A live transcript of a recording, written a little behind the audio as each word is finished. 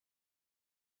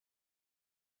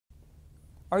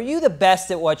Are you the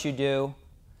best at what you do?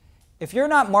 If you're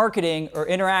not marketing or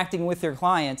interacting with your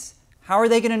clients, how are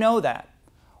they going to know that?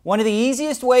 One of the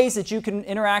easiest ways that you can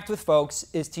interact with folks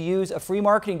is to use a free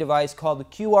marketing device called the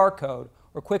QR code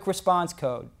or quick response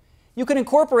code. You can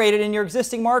incorporate it in your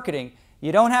existing marketing.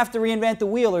 You don't have to reinvent the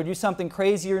wheel or do something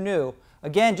crazy or new.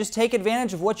 Again, just take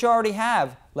advantage of what you already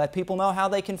have. Let people know how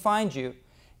they can find you.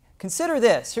 Consider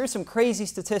this. Here's some crazy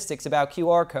statistics about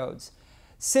QR codes.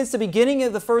 Since the beginning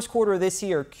of the first quarter of this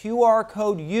year, QR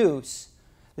code use,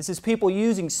 this is people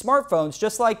using smartphones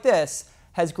just like this,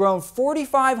 has grown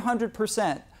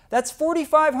 4,500%. That's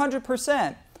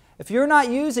 4,500%. If you're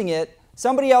not using it,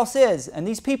 somebody else is, and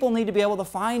these people need to be able to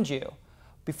find you.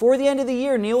 Before the end of the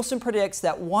year, Nielsen predicts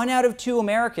that 1 out of 2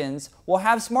 Americans will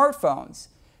have smartphones.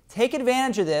 Take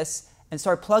advantage of this and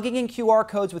start plugging in QR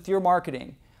codes with your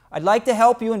marketing. I'd like to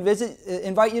help you and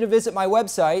invite you to visit my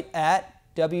website at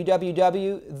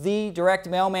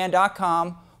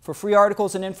www.thedirectmailman.com for free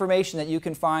articles and information that you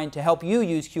can find to help you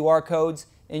use QR codes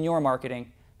in your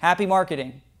marketing. Happy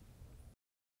marketing!